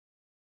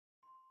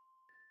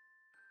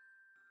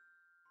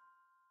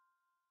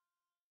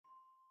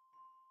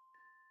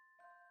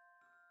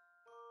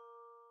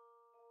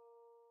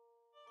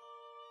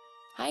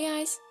Hi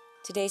guys!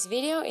 Today's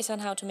video is on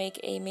how to make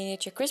a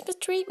miniature Christmas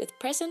tree with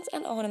presents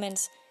and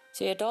ornaments,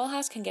 so your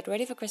dollhouse can get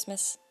ready for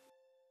Christmas.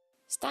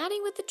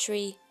 Starting with the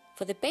tree,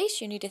 for the base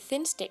you need a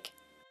thin stick.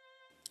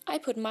 I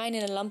put mine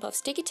in a lump of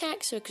sticky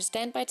tack so it could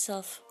stand by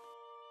itself.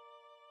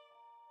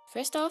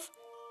 First off,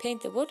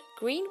 paint the wood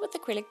green with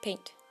acrylic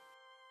paint.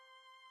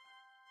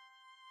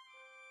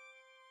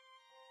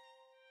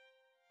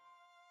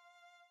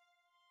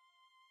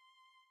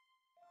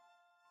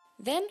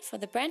 Then, for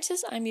the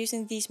branches, I'm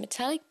using these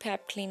metallic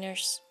pipe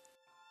cleaners.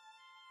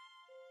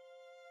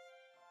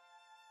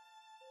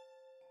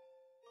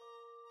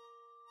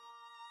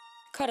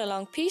 Cut a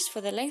long piece for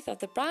the length of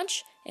the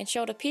branch and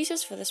shorter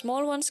pieces for the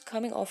small ones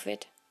coming off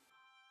it.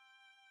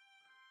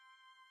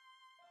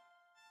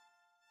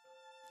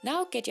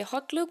 Now get your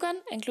hot glue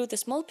gun and glue the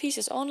small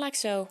pieces on like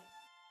so.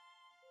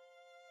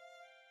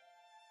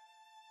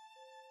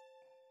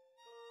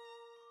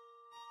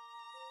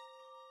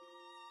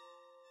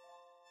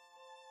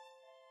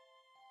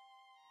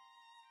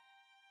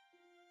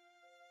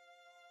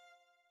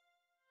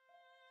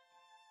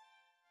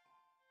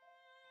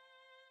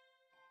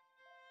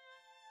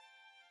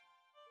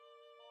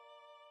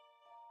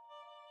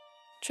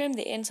 Trim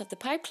the ends of the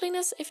pipe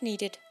cleaners if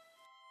needed.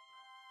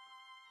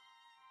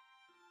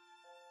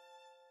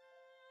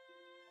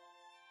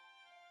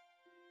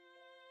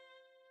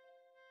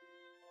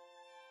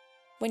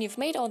 When you've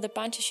made all the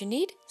branches you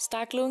need,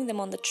 start gluing them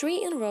on the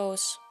tree in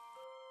rows.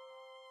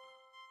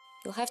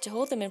 You'll have to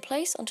hold them in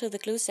place until the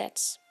glue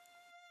sets.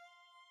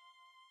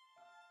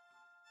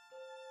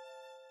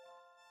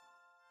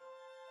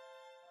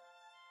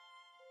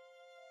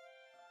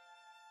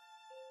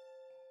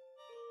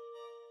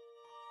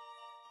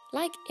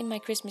 Like in my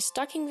Christmas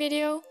stocking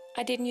video,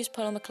 I didn't use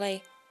polymer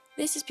clay.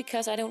 This is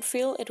because I don't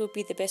feel it would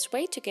be the best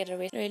way to get a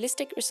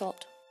realistic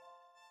result.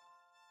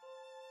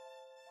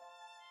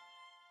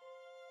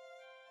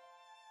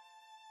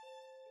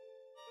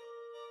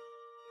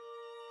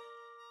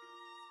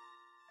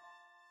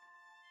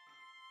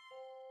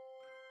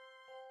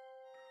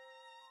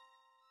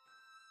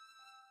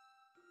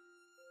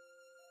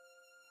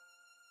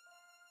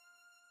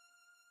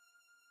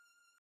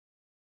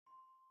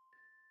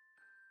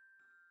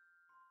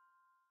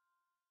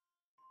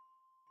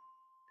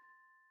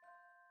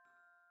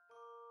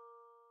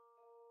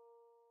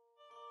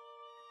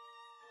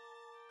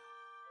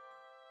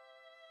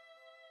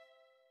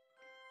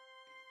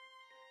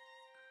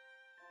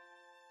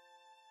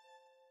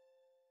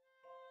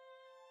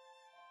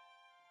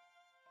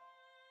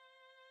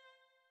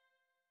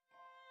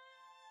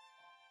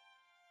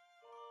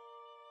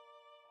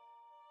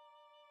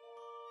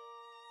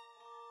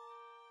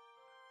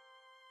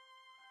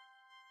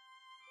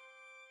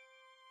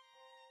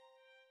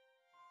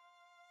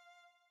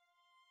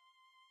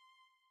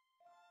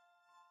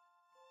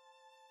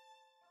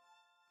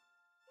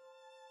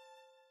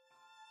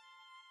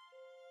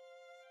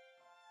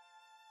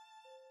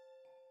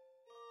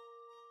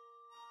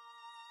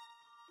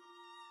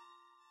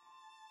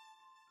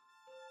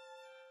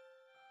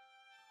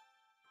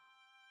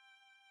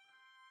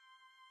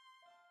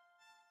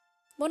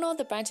 When all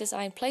the branches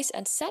are in place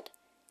and set,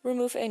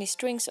 remove any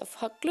strings of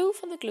hot glue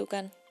from the glue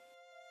gun.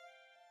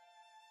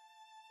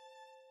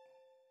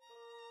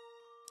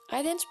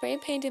 I then spray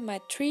painted my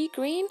tree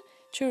green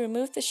to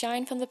remove the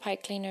shine from the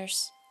pipe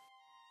cleaners.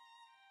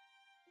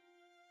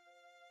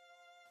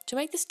 To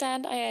make the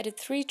stand, I added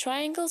 3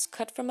 triangles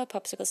cut from a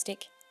popsicle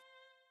stick.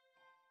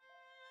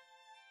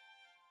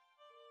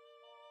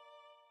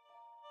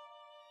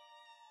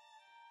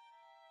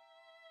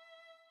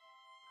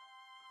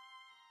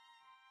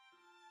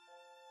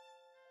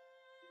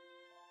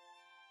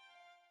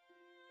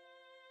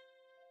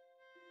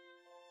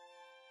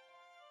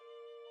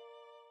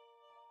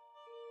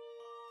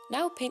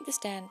 Now paint the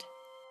stand.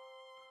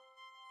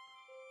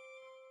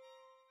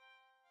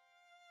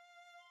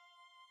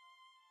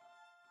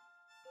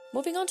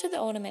 Moving on to the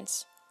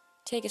ornaments.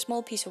 Take a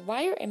small piece of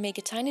wire and make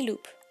a tiny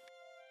loop.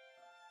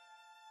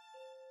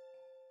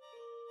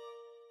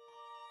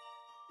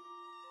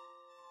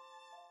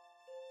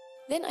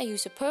 Then I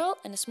use a pearl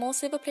and a small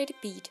silver-plated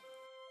bead.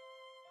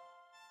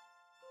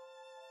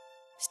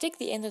 Stick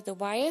the end of the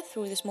wire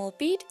through the small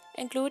bead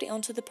and glue it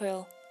onto the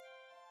pearl.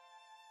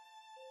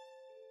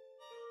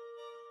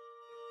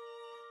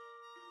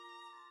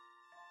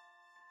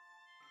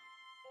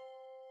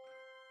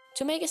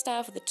 To make a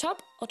star for the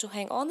top or to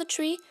hang on the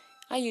tree,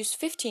 I use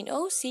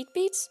 15/0 seed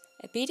beads,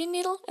 a beading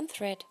needle and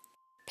thread.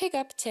 Pick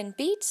up 10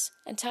 beads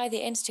and tie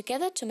the ends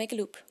together to make a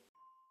loop.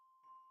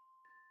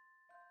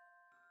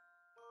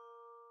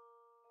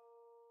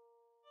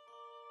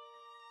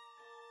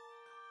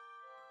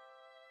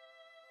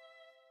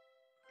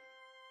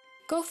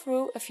 Go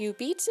through a few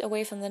beads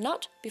away from the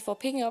knot before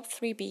picking up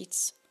 3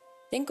 beads.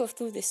 Then go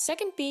through the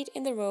second bead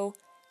in the row,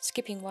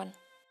 skipping one.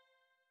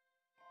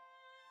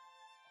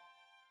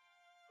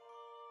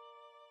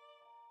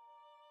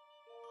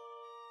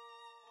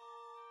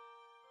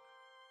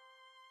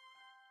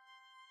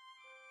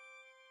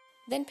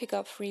 Then pick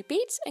up 3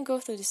 beads and go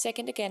through the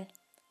second again.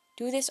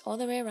 Do this all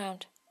the way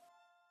around.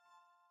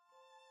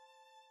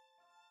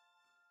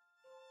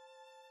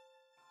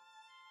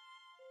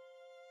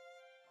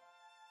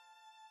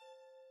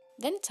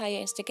 Then tie your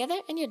ends together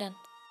and you're done.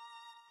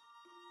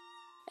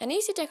 An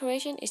easy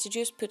decoration is to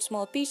just put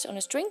small beads on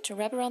a string to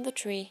wrap around the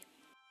tree.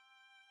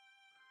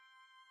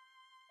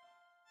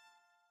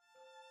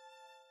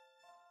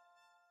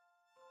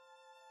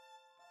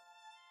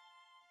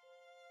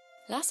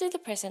 Lastly, the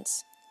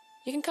presents.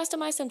 You can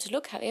customize them to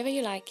look however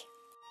you like.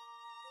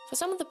 For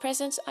some of the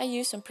presents I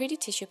use some pretty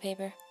tissue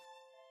paper.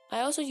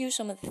 I also use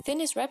some of the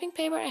thinnest wrapping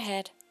paper I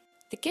had.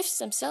 The gifts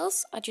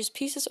themselves are just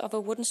pieces of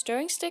a wooden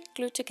stirring stick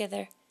glued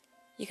together.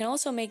 You can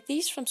also make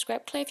these from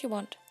scrap clay if you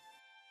want.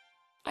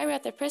 I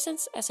wrap the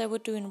presents as I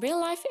would do in real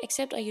life,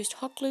 except I used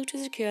hot glue to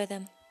secure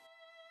them.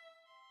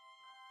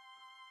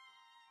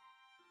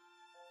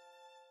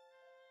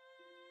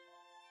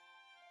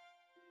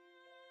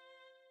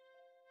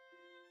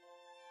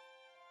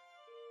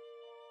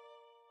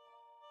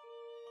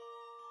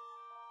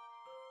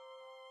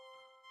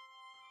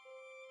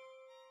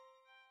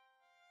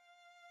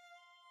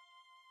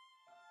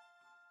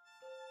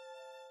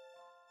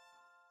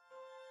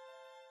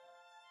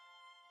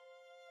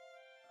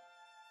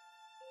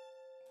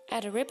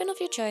 Add a ribbon of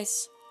your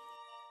choice.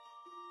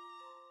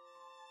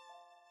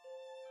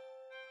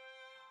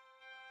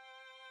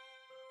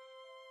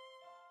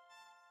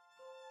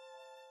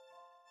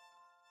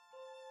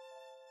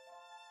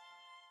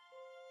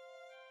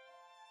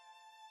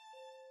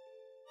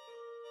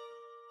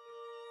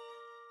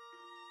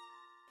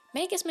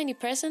 Make as many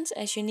presents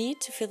as you need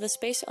to fill the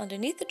space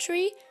underneath the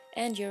tree,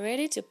 and you're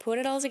ready to put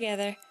it all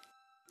together.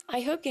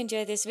 I hope you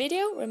enjoyed this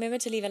video. Remember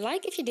to leave a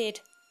like if you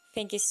did.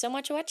 Thank you so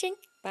much for watching.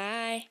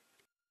 Bye!